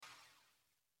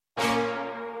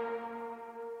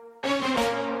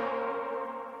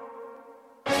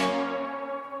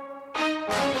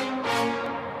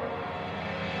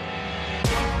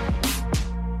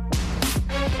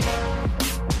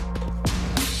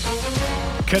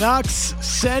Canucks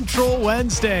Central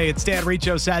Wednesday. It's Dan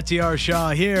Riccio, Satyar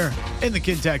Shah here in the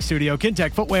Kintec studio.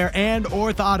 Kintec Footwear and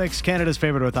Orthotics, Canada's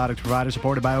favorite orthotics provider,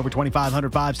 supported by over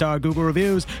 2,500 five-star Google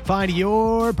reviews. Find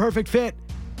your perfect fit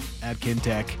at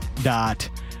kintec.net.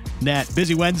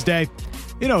 Busy Wednesday.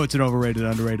 You know it's an overrated,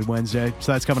 underrated Wednesday,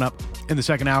 so that's coming up in the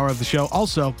second hour of the show.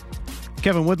 Also,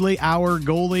 Kevin Woodley, our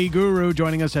goalie guru,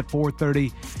 joining us at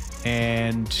 4:30,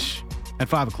 and at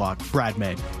 5 o'clock, Brad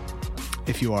May.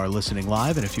 If you are listening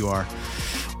live, and if you are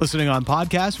listening on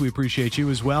podcast, we appreciate you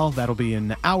as well. That'll be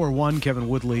in hour 1, Kevin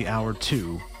Woodley, hour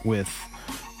 2 with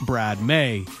Brad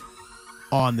May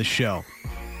on the show.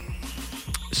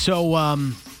 So,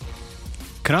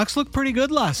 Canucks looked pretty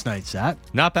good last night, Sat.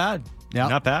 Not bad. Yeah,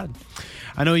 not bad.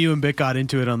 I know you and Bick got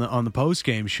into it on the post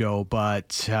game show,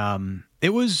 but it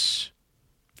was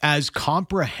as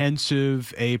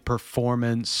comprehensive a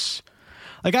performance,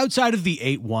 like outside of the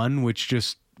 8-1, which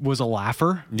just was a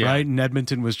laugher, right? And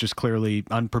Edmonton was just clearly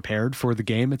unprepared for the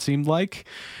game, it seemed like.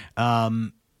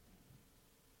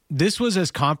 This was as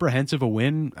comprehensive a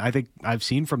win I think I've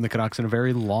seen from the Canucks in a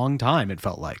very long time, it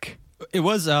felt like. It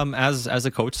was, as the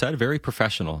coach said, very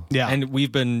professional. Yeah. And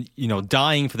we've been,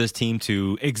 dying for this team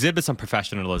to exhibit some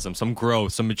professionalism, some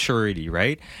growth, some maturity,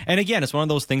 right? And again, it's one of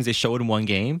those things they showed in one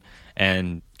game,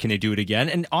 and can they do it again?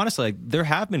 And honestly, there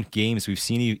have been games we've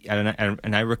seen,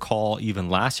 and I recall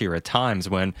even last year at times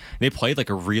when they played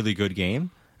like a really good game.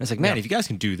 And it's like, man, if you guys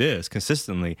can do this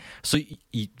consistently, so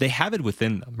they have it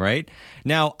within them, right?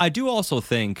 Now, I do also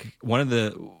think one of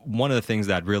the things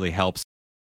that really helps,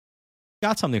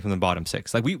 got something from the bottom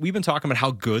six. Like we've been talking about how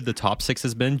good the top six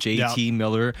has been. JT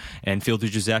Miller and Phil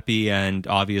DiGiuseppe and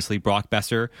obviously Brock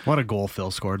Besser. What a goal Phil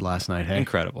scored last night, hey?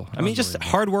 Incredible. I mean, just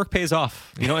hard work pays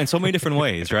off, in so many different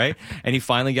ways, right? And he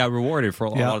finally got rewarded for a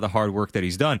lot of the hard work that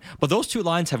he's done. But those two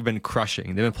lines have been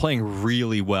crushing. They've been playing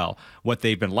really well. What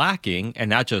they've been lacking, and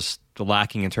not just the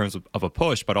lacking in terms of a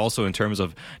push, but also in terms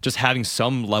of just having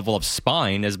some level of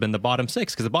spine, has been the bottom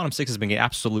six, because the bottom six has been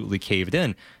absolutely caved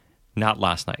in. Not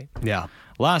last night. Yeah.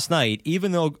 Last night,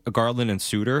 even though Garland and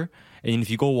Suter, and if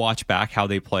you go watch back how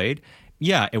they played,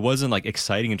 it wasn't like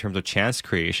exciting in terms of chance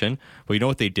creation. But you know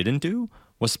what they didn't do?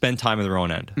 Was spend time in their own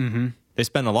end. Mm-hmm. They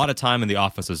spent a lot of time in the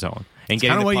offensive zone. And it's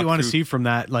kind of what you want to see from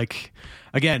that. Like,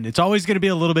 again, it's always going to be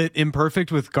a little bit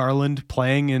imperfect with Garland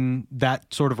playing in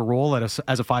that sort of a role as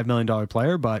a $5 million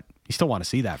player, but you still want to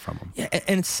see that from him. Yeah,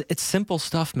 and it's simple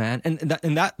stuff, man. And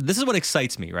that this is what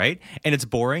excites me, right? And it's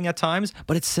boring at times,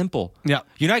 but it's simple. Yeah.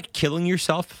 You're not killing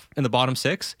yourself in the bottom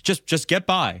six. Just get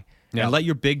by and let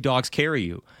your big dogs carry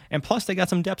you. And plus, they got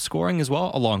some depth scoring as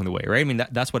well along the way, right? I mean,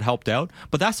 that's what helped out.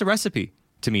 But that's the recipe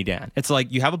to me, Dan. It's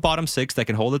like you have a bottom six that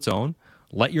can hold its own.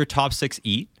 Let your top six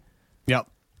eat. Yep.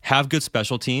 Have good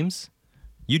special teams.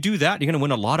 You do that, you're going to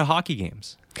win a lot of hockey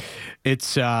games.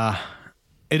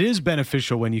 It is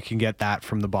beneficial when you can get that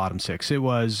from the bottom six. It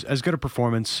was as good a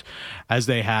performance as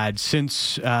they had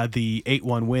since the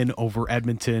 8-1 win over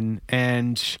Edmonton,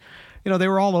 and they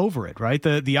were all over it, right?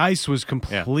 The ice was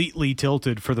completely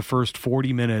tilted for the first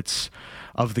 40 minutes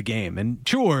of the game, and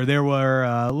sure, there were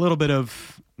a little bit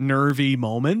of nervy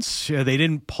moments. They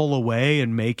didn't pull away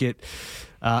and make it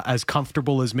as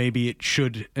comfortable as maybe it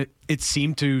should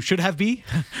have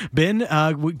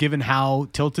been, given how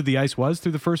tilted the ice was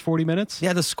through the first 40 minutes.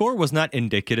 Yeah, the score was not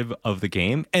indicative of the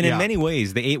game. And in many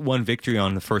ways, the 8-1 victory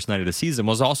on the first night of the season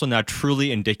was also not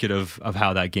truly indicative of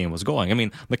how that game was going. I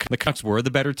mean, the Canucks were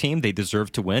the better team. They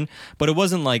deserved to win. But it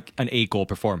wasn't like an 8-goal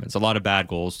performance. A lot of bad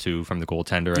goals, too, from the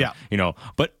goaltender. Yeah.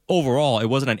 But overall, it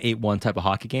wasn't an 8-1 type of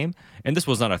hockey game. And this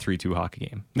was not a 3-2 hockey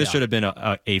game. This should have been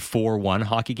a 4-1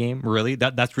 hockey game, really.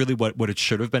 That's really what it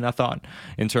should have been, I thought,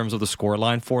 in terms of the score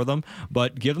line for them.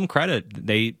 But give them credit.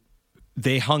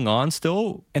 They hung on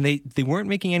still, and they weren't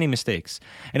making any mistakes.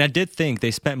 And I did think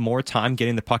they spent more time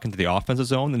getting the puck into the offensive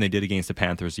zone than they did against the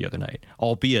Panthers the other night,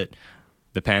 albeit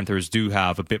the Panthers do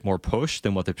have a bit more push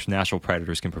than what the Nashville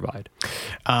Predators can provide.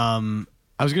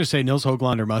 I was going to say Nils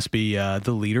Höglander must be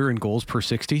the leader in goals per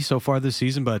 60 so far this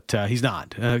season, but he's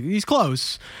not. He's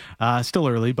close. Still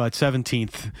early, but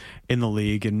 17th in the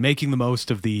league and making the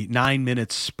most of the 9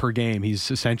 minutes per game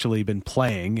he's essentially been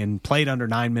playing, and played under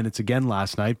 9 minutes again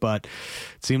last night, but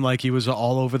it seemed like he was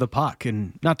all over the puck.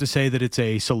 And not to say that it's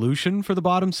a solution for the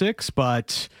bottom six,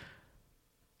 but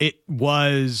it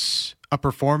was a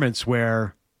performance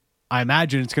where I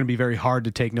imagine it's going to be very hard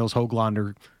to take Nils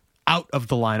Höglander out of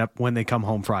the lineup when they come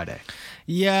home Friday.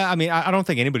 Yeah, I mean, I don't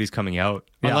think anybody's coming out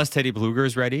unless Teddy Bluger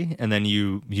is ready, and then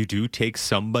you do take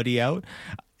somebody out.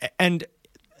 And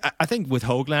I think with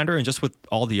Höglander and just with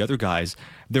all the other guys,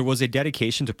 there was a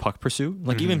dedication to puck pursuit.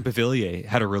 Like even Beauvillier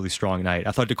had a really strong night.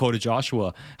 I thought Dakota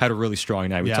Joshua had a really strong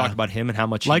night. We talked about him and how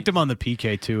much liked him on the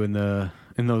PK too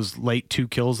in those late 2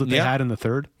 kills that they had in the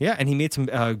third. Yeah, and he made some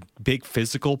big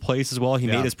physical plays as well. He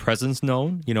made his presence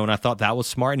known, and I thought that was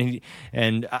smart.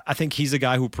 And I think he's a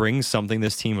guy who brings something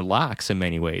this team lacks in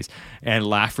many ways. And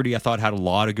Lafferty, I thought, had a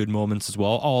lot of good moments as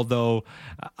well. Although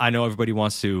I know everybody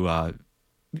wants to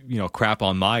crap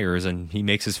on Myers, and he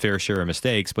makes his fair share of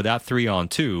mistakes. But that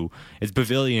 3-on-2 is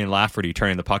Beauvillier and Lafferty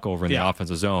turning the puck over in the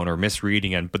offensive zone or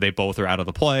misreading it, but they both are out of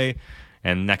the play.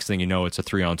 And next thing you know, it's a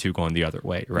 3-on-2 going the other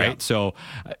way, right? Yeah. So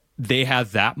they had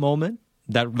that moment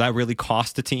that really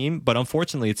cost the team. But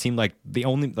unfortunately, it seemed like the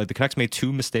Canucks made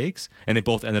 2 mistakes, and they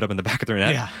both ended up in the back of their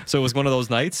net. Yeah. So it was one of those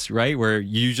nights, right, where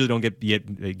you usually don't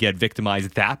get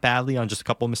victimized that badly on just a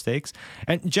couple of mistakes,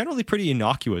 and generally pretty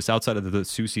innocuous outside of the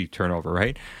Soucy turnover,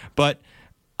 right? But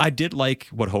I did like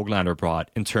what Höglander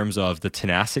brought in terms of the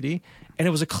tenacity, and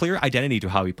it was a clear identity to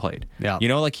how he played. Yeah,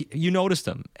 you noticed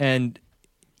him, and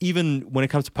even when it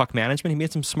comes to puck management, he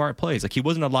made some smart plays. Like, he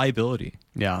wasn't a liability.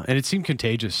 Yeah, and it seemed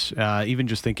contagious. Even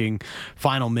just thinking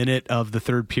final minute of the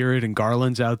third period, and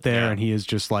Garland's out there, and he is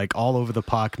just like all over the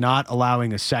puck, not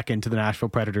allowing a second to the Nashville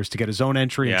Predators to get his own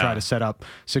entry and try to set up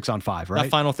 6-on-5, right? That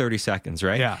final 30 seconds,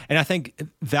 right? Yeah. And I think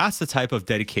that's the type of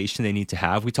dedication they need to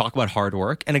have. We talk about hard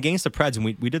work, and against the Preds, and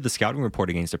we did the scouting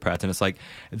report against the Preds, and it's like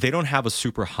they don't have a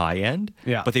super high end,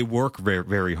 but they work very,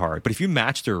 very hard. But if you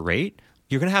match their rate,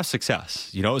 you're going to have success.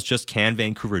 It's just, can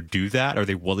Vancouver do that? Are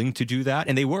they willing to do that?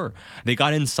 And they were. They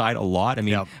got inside a lot. I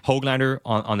mean, Höglander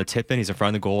on the tip-in, he's in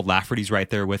front of the goal. Lafferty's right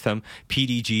there with him.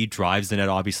 PDG drives the net,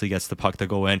 obviously gets the puck to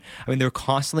go in. I mean, they're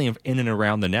constantly in and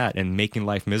around the net and making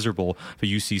life miserable for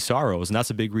UC Saros, and that's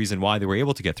a big reason why they were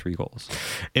able to get 3 goals.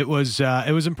 It was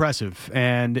impressive,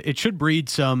 and it should breed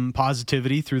some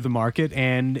positivity through the market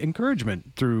and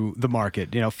encouragement through the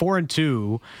market.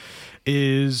 4-2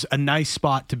 is a nice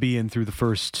spot to be in through the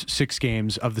first 6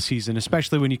 games of the season,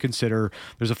 especially when you consider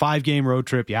there's a 5-game road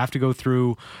trip. You have to go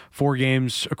through 4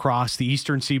 games across the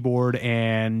Eastern Seaboard,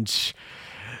 and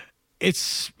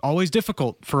it's always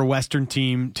difficult for a Western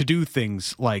team to do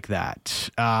things like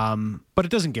that. But it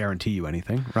doesn't guarantee you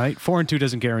anything, right? 4-2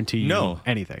 doesn't guarantee you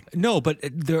anything. No, but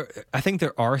I think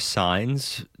there are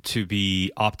signs to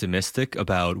be optimistic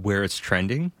about where it's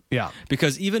trending. Yeah.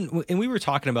 Because and we were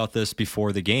talking about this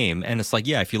before the game, and it's like,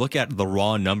 if you look at the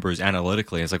raw numbers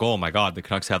analytically, it's like, oh my God, the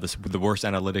Canucks have the worst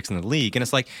analytics in the league. And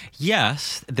it's like,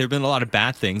 yes, there have been a lot of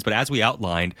bad things, but as we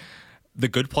outlined, the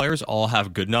good players all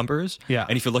have good numbers. Yeah.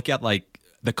 And if you look at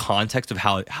the context of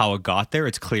how it got there,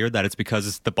 it's clear that it's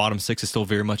because the bottom 6 is still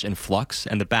very much in flux,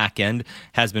 and the back end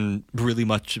has been very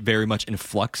much in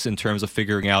flux in terms of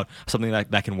figuring out something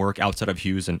that can work outside of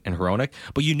Hughes and Hronek.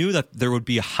 But you knew that there would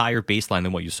be a higher baseline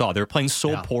than what you saw. They were playing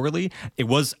so poorly, it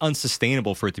was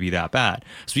unsustainable for it to be that bad.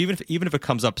 So even if it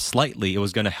comes up slightly, it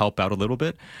was going to help out a little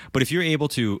bit. But if you're able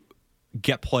to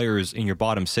get players in your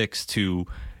bottom 6 to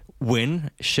win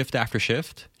shift after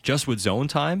shift just with zone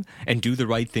time and do the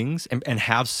right things and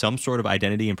have some sort of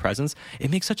identity and presence, it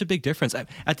makes such a big difference.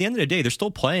 At the end of the day, they're still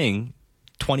playing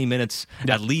 20 minutes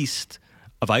at least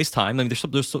of ice time. I mean,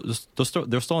 they're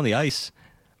still on the ice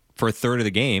for a third of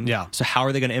the game. Yeah. So how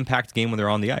are they going to impact the game when they're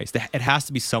on the ice? It has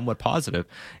to be somewhat positive.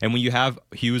 And when you have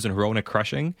Hughes and Hronek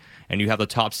crushing, and you have the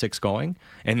top 6 going,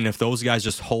 and if those guys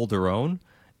just hold their own,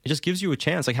 it just gives you a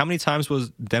chance. Like, how many times was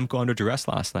Demko under duress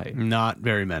last night? Not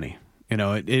very many.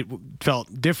 It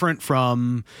felt different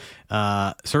from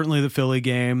certainly the Philly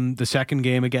game, the second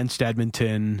game against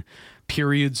Edmonton,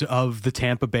 periods of the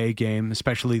Tampa Bay game,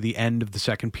 especially the end of the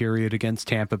second period against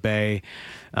Tampa Bay,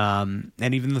 and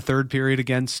even the third period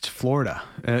against Florida.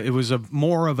 It was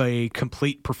more of a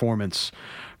complete performance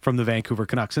from the Vancouver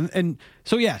Canucks. And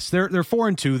so, yes, they're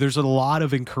 4-2. There's a lot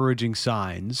of encouraging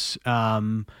signs.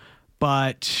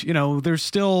 But, there's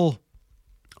still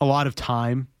a lot of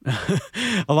time,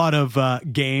 a lot of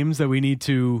games that we need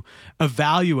to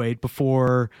evaluate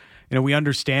before, we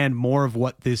understand more of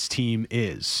what this team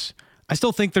is. I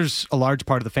still think there's a large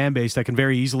part of the fan base that can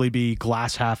very easily be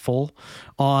glass half full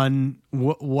on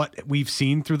what we've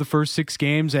seen through the first 6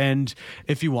 games. And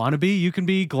if you want to be, you can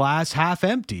be glass half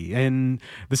empty in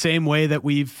the same way that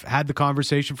we've had the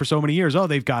conversation for so many years. Oh,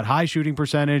 they've got high shooting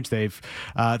percentage. Their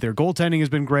goaltending has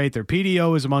been great. Their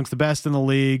PDO is amongst the best in the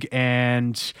league.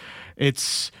 And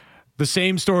it's the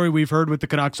same story we've heard with the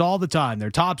Canucks all the time. Their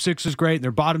top 6 is great and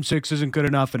their bottom 6 isn't good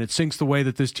enough. And it sinks the way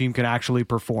that this team can actually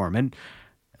perform. And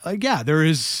there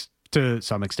is, to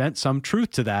some extent, some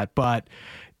truth to that, but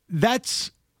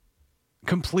that's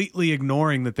completely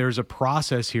ignoring that there's a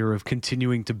process here of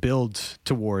continuing to build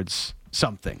towards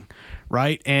something,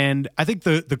 right? And I think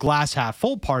the glass half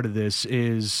full part of this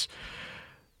is,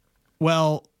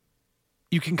 well,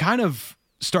 you can kind of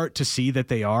start to see that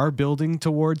they are building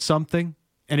towards something.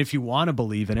 And if you want to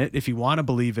believe in it, if you want to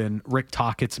believe in Rick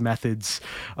Tockett's methods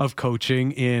of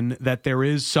coaching, in that there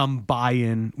is some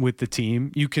buy-in with the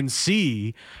team, you can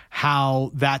see how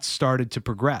that's started to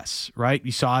progress, right?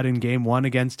 You saw it in game 1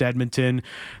 against Edmonton.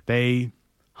 They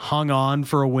hung on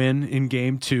for a win in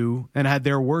game 2 and had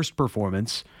their worst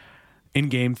performance in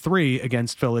game 3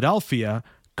 against Philadelphia.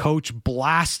 Coach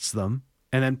blasts them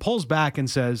and then pulls back and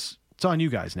says, it's on you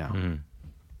guys now. Mm-hmm.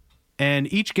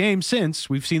 And each game since,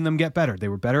 we've seen them get better. They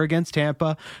were better against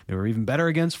Tampa. They were even better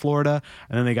against Florida.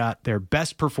 And then they got their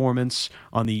best performance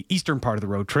on the eastern part of the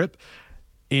road trip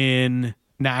in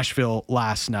Nashville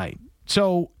last night.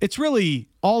 So it's really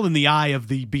all in the eye of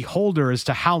the beholder as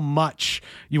to how much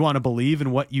you want to believe in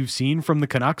what you've seen from the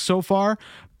Canucks so far.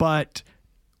 But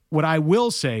what I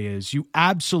will say is you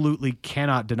absolutely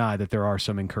cannot deny that there are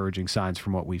some encouraging signs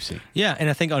from what we've seen. Yeah, and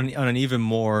I think on an even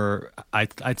more,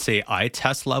 I'd say eye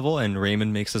test level, and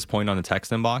Raymond makes this point on the text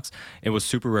inbox, it was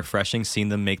super refreshing seeing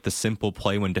them make the simple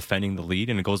play when defending the lead.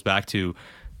 And it goes back to,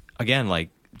 again,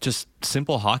 like just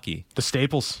simple hockey. The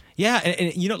staples. Yeah,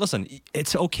 and you know, listen,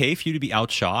 it's okay for you to be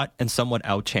outshot and somewhat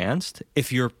outchanced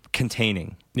if you're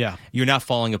containing. Yeah. You're not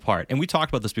falling apart. And we talked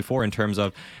about this before in terms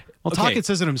of, well, Tocchet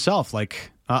says it himself,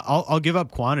 like, I'll give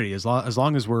up quantity as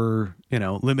long as we're,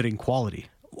 limiting quality.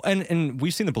 And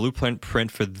we've seen the blueprint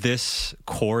for this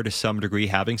core to some degree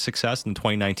having success in the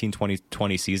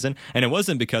 2019-2020 season. And it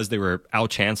wasn't because they were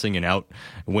out-chancing and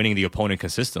out-winning the opponent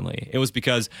consistently. It was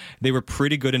because they were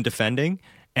pretty good in defending,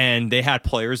 and they had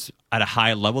players at a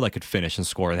high level that could finish and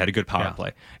score. They had a good power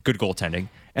play, good goaltending.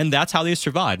 And that's how they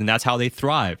survived, and that's how they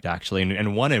thrived, actually,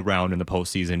 and won a round in the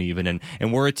postseason even,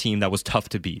 and were a team that was tough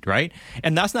to beat, right?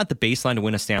 And that's not the baseline to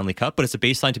win a Stanley Cup, but it's a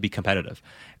baseline to be competitive.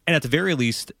 And at the very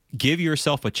least, give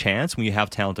yourself a chance when you have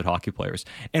talented hockey players.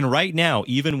 And right now,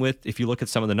 even with, if you look at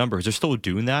some of the numbers, they're still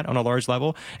doing that on a large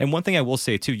level. And one thing I will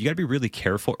say, too, you got to be really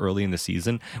careful early in the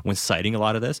season when citing a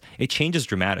lot of this. It changes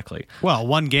dramatically. Well,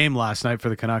 one game last night for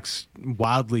the Canucks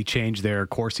wildly changed their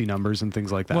Corsi numbers and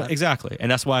things like that. Well, exactly.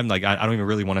 And that's why I'm like, I don't even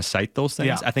really want to cite those things.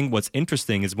 Yeah. I think what's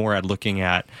interesting is more at looking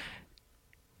at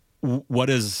what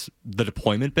has the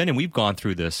deployment been? And we've gone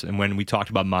through this. And when we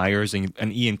talked about Myers and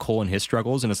Ian Cole and his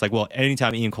struggles, and it's like, well,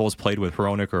 anytime Ian Cole's played with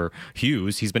Hronek or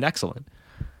Hughes, he's been excellent.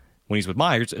 When he's with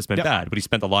Myers, it's been bad, but he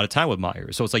spent a lot of time with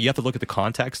Myers. So it's like you have to look at the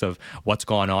context of what's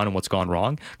gone on and what's gone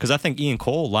wrong. Because I think Ian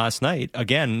Cole last night,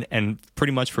 again, and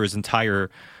pretty much for his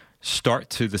entire start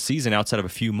to the season outside of a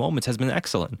few moments, has been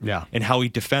excellent. Yeah. And how he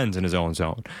defends in his own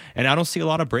zone. And I don't see a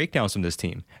lot of breakdowns from this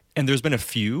team. And there's been a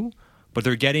few, but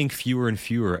they're getting fewer and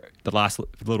fewer the last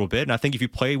little bit. And I think if you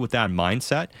play with that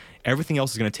mindset, everything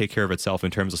else is going to take care of itself in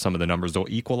terms of some of the numbers. They'll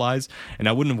equalize, and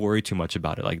I wouldn't worry too much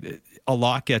about it. Like, a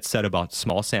lot gets said about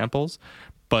small samples,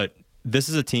 but this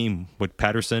is a team with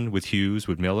Petterson, with Hughes,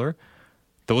 with Miller.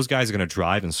 Those guys are going to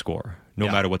drive and score no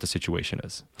matter what the situation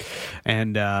is.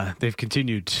 And they've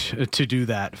continued to do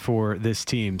that for this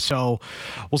team. So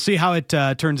we'll see how it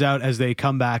turns out as they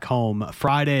come back home.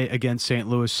 Friday against St.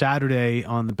 Louis, Saturday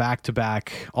on the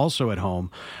back-to-back, also at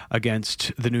home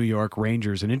against the New York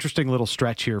Rangers. An interesting little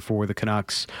stretch here for the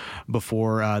Canucks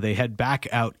before they head back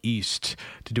out east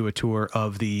to do a tour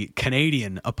of the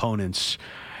Canadian opponents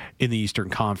in the Eastern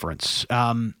Conference.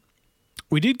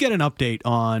 We did get an update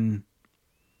on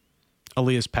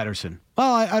Elias Petterson.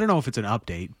 Well, I don't know if it's an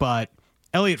update, but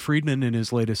Elliotte Friedman in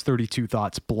his latest 32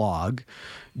 Thoughts blog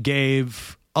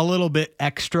gave a little bit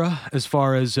extra as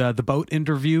far as the boat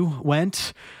interview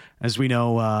went. As we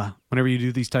know, whenever you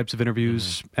do these types of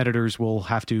interviews, editors will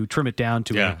have to trim it down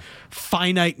to a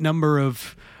finite number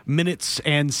of minutes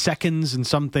and seconds, and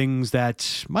some things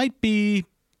that might be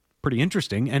pretty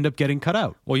interesting end up getting cut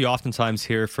out. Well, you oftentimes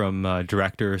hear from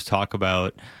directors talk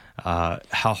about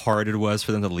how hard it was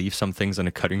for them to leave some things on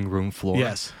a cutting room floor.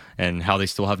 Yes. And how they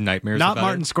still have nightmares Not about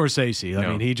Martin it. Scorsese. I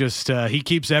mean, he just he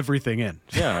keeps everything in.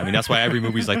 Yeah, I mean, that's why every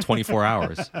movie's like 24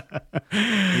 hours.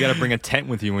 You got to bring a tent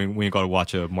with you when you go to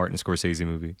watch a Martin Scorsese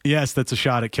movie. Yes, that's a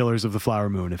shot at Killers of the Flower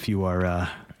Moon if you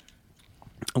are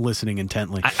listening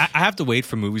intently. I have to wait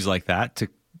for movies like that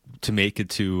to make it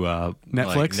to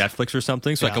Netflix? like Netflix or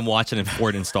something, so I can watch it in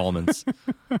 4 installments.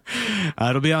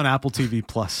 It'll be on Apple TV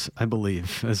Plus, I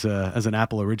believe, as an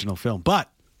Apple original film.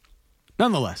 But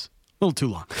nonetheless, a little too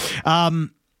long.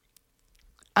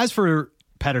 As for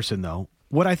Petterson, though,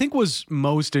 what I think was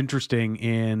most interesting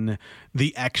in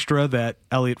the extra that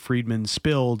Elliotte Friedman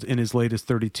spilled in his latest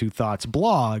 32 Thoughts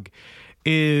blog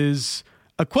is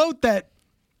a quote that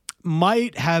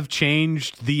might have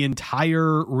changed the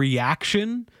entire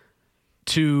reaction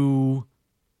to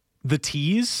the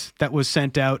tease that was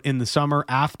sent out in the summer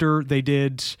after they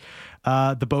did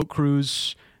the boat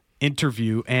cruise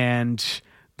interview. And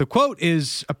the quote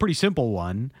is a pretty simple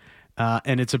one,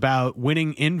 and it's about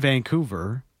winning in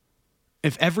Vancouver.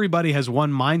 If everybody has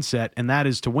one mindset, and that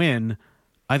is to win,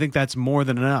 I think that's more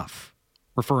than enough,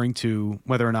 referring to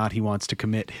whether or not he wants to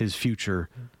commit his future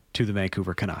to the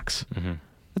Vancouver Canucks. Mm-hmm.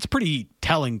 That's a pretty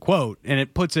telling quote, and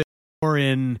it puts it more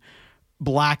in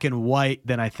black and white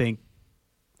than I think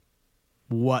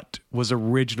what was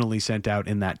originally sent out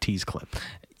in that tease clip.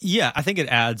 Yeah, I think it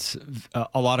adds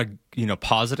a lot of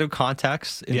positive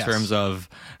context in terms of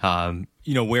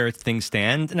where things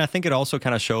stand, and I think it also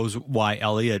kind of shows why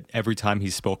Elliot, every time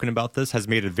he's spoken about this, has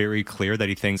made it very clear that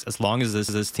he thinks as long as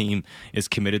this team is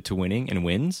committed to winning and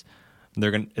wins,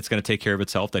 it's going to take care of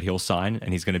itself. That he'll sign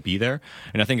and he's going to be there,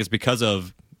 and I think it's because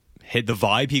of the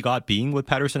vibe he got being with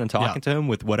Petterson and talking to him,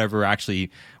 with whatever actually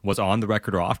was on the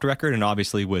record or off the record, and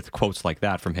obviously with quotes like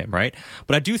that from him, right?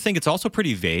 But I do think it's also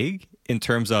pretty vague in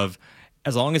terms of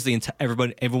as long as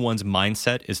everyone's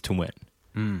mindset is to win.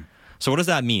 Mm. So what does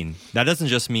that mean? That doesn't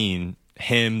just mean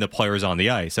him, the players on the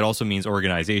ice. It also means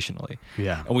organizationally.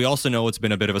 Yeah. And we also know it's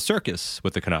been a bit of a circus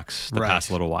with the Canucks the past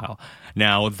little while.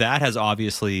 Now, that has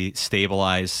obviously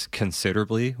stabilized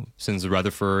considerably since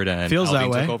Rutherford and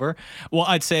Alvin took over. Well,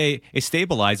 I'd say it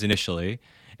stabilized initially,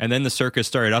 and then the circus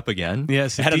started up again.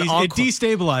 Yes, it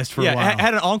destabilized for a while. It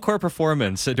had an encore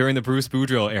performance during the Bruce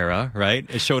Boudreau era, right?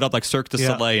 It showed up like Cirque du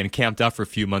Soleil and camped up for a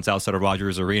few months outside of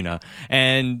Rogers Arena.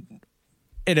 And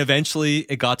eventually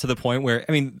it got to the point where,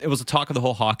 it was the talk of the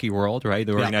whole hockey world, right?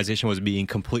 The organization was being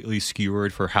completely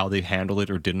skewered for how they handled it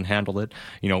or didn't handle it.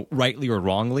 Rightly or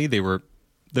wrongly, they were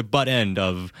the butt end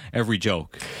of every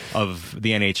joke of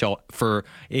the NHL for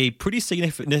a pretty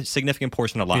significant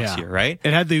portion of last year, right?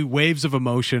 It had the waves of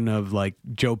emotion of like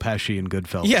Joe Pesci and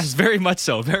Goodfellas. Yes, very much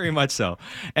so, very much so.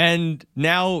 And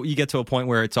now you get to a point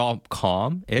where it's all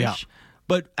calm-ish. Yeah.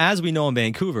 But as we know in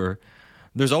Vancouver,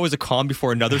 there's always a calm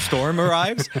before another storm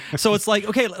arrives. So it's like,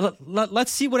 okay,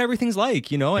 let's see what everything's like,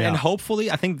 and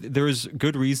hopefully I think there's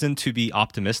good reason to be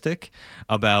optimistic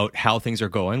about how things are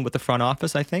going with the front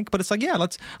office, I think. But it's like,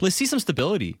 let's see some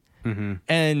stability. Mm-hmm.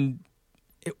 And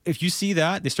if you see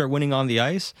that, they start winning on the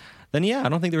ice, then I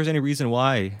don't think there's any reason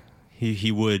why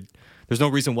he would. There's no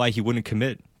reason why he wouldn't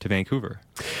commit to Vancouver.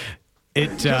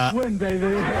 Just win, baby.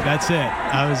 That's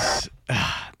it.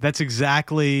 That's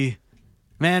exactly...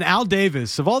 Man, Al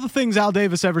Davis, of all the things Al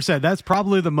Davis ever said, that's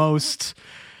probably the most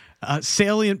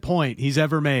salient point he's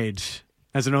ever made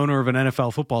as an owner of an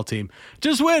NFL football team.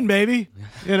 Just win, baby.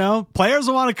 Players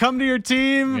will want to come to your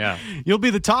team. Yeah. You'll be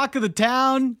the talk of the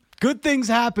town. Good things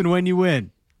happen when you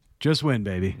win. Just win,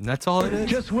 baby. And that's all it is.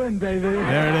 Just win, baby.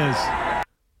 There it is.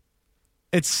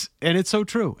 It's so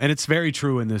true. And it's very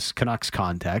true in this Canucks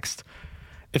context.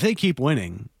 If they keep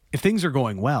winning, if things are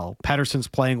going well, Pettersson's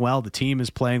playing well, the team is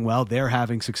playing well, they're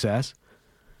having success,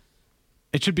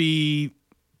 it should be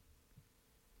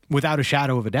without a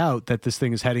shadow of a doubt that this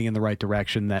thing is heading in the right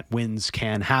direction, that wins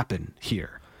can happen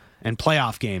here and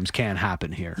playoff games can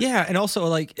happen here. Yeah, and also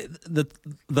like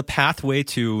the pathway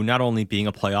to not only being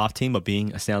a playoff team, but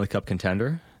being a Stanley Cup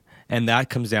contender. And that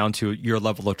comes down to your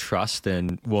level of trust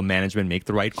and will management make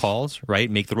the right calls,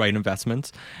 right? Make the right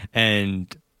investments.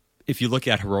 And if you look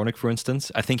at Hronek, for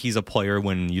instance, I think he's a player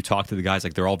when you talk to the guys,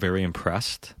 like they're all very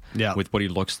impressed with what he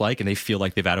looks like, and they feel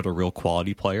like they've added a real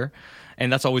quality player.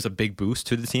 And that's always a big boost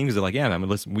to the team because they're like,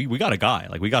 listen, we got a guy.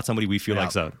 Like, we got somebody we feel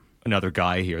like's another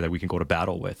guy here that we can go to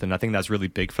battle with. And I think that's really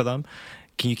big for them.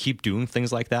 Can you keep doing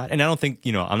things like that? And I don't think,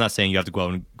 I'm not saying you have to go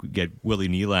out and get Willie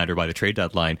Nylander by the trade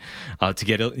deadline to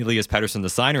get Elias Pettersson to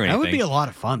sign or anything. That would be a lot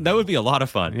of fun. That would be a lot of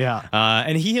fun. Yeah.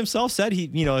 And he himself said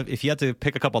if he had to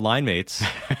pick a couple line mates,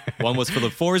 one was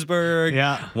Philip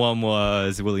Forsberg, one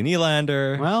was Willie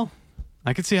Nylander. Well,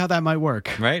 I could see how that might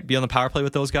work. Right? Be on the power play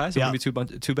with those guys. It wouldn't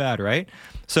be too bad, right?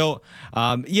 So,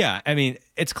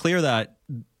 it's clear that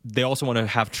they also want to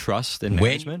have trust in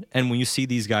management. And when you see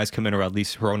these guys come in, or at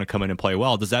least Hronek come in and play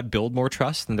well, does that build more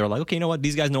trust? And they're like, okay, you know what?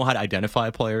 These guys know how to identify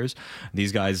players.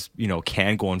 These guys,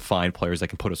 can go and find players that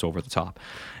can put us over the top.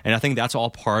 And I think that's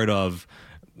all part of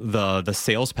the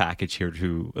sales package here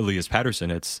to Elias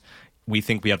Pettersson. It's, we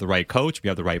think we have the right coach, we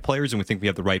have the right players, and we think we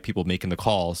have the right people making the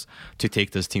calls to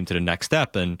take this team to the next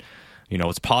step. And,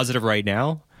 it's positive right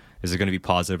now. Is it going to be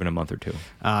positive in a month or two?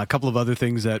 A couple of other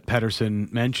things that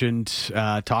Pettersson mentioned,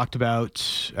 talked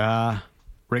about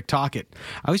Rick Tocchet.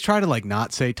 I always try to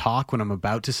not say talk when I'm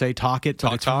about to say Tocchet,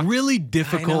 but it's really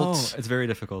difficult. I know. It's very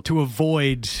difficult to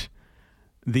avoid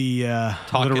the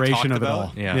alliteration of it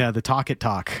all. Yeah, the talk it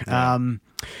talk. Yeah.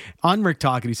 On Rick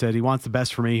Tocchet, he said he wants the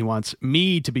best for me. He wants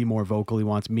me to be more vocal. He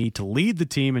wants me to lead the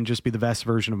team and just be the best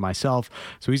version of myself.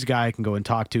 So he's a guy I can go and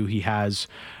talk to. He has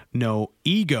no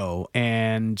ego,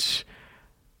 and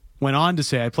went on to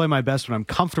say, I play my best when I'm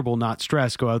comfortable, not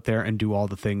stressed, go out there and do all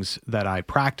the things that I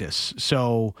practice.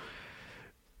 So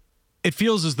it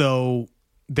feels as though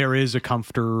there is there's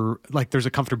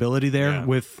a comfortability there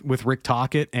with Rick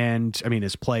Tocchet, and I mean,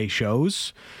 his play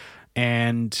shows.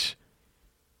 And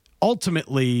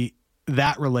ultimately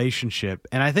that relationship,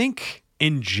 and I think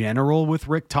in general with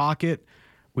Rick Tocchet,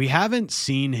 we haven't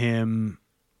seen him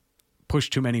push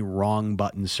too many wrong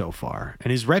buttons so far.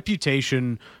 And his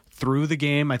reputation through the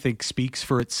game, I think, speaks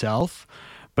for itself.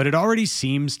 But it already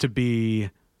seems to be,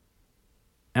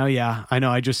 oh yeah, I know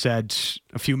I just said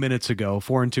a few minutes ago,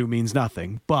 4-2 means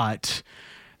nothing. But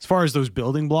as far as those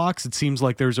building blocks, it seems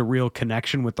like there's a real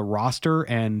connection with the roster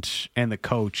and the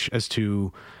coach as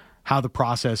to how the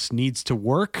process needs to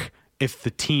work if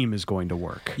the team is going to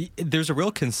work. There's a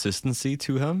real consistency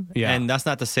to him. Yeah. And that's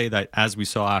not to say that, as we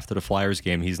saw after the Flyers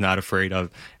game, he's not afraid of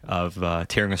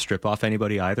tearing a strip off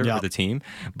anybody either for the team.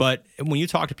 But when you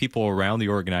talk to people around the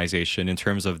organization in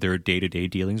terms of their day-to-day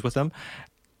dealings with them,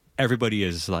 everybody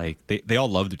is like, they all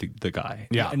love the guy.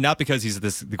 Yeah. And not because he's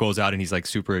this goes out and he's like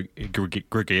super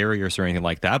gregarious or anything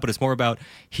like that, but it's more about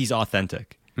he's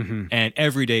authentic. Mm-hmm. And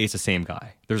every day it's the same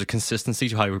guy. There's a consistency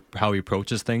to how he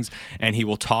approaches things, and he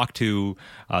will talk to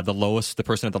the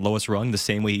person at the lowest rung the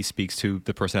same way he speaks to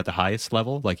the person at the highest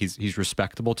level. Like he's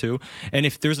respectable too. And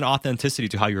if there's an authenticity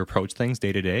to how you approach things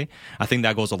day to day, I think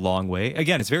that goes a long way.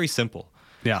 Again, it's very simple.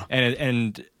 Yeah.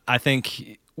 And I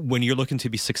think when you're looking to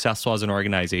be successful as an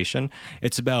organization,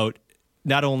 it's about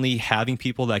not only having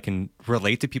people that can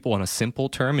relate to people on a simple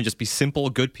term and just be simple,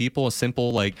 good people, a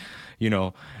simple,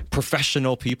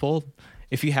 professional people.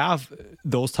 If you have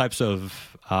those types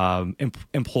of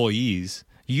employees,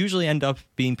 you usually end up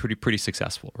being pretty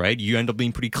successful, right? You end up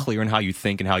being pretty clear in how you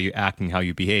think and how you act and how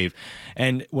you behave.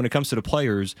 And when it comes to the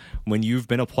players, when you've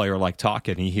been a player like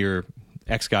Tocchet, and you hear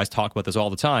ex-guys talk about this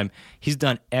all the time, he's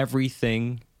done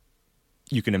everything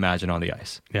you can imagine on the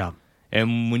ice. Yeah.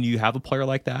 And when you have a player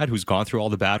like that who's gone through all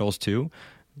the battles too,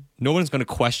 no one's going to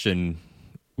question,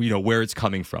 where it's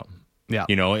coming from. Yeah.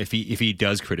 If he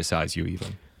does criticize you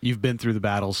even. You've been through the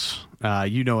battles.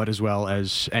 You know it as well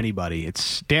as anybody.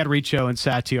 It's Dan Riccio and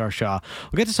Satyar Shah.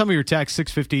 We'll get to some of your texts,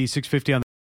 650 on the...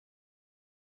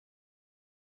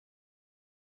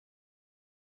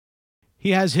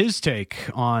 He has his take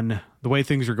on the way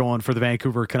things are going for the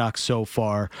Vancouver Canucks so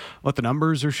far, what the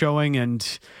numbers are showing,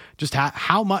 and just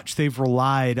how much they've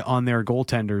relied on their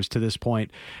goaltenders to this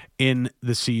point in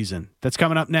the season. That's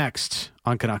coming up next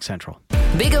on Canuck Central.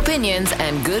 Big opinions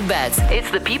and good bets. It's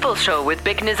the People's Show with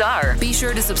Bick Nazar. Be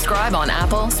sure to subscribe on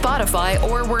Apple, Spotify,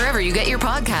 or wherever you get your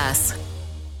podcasts.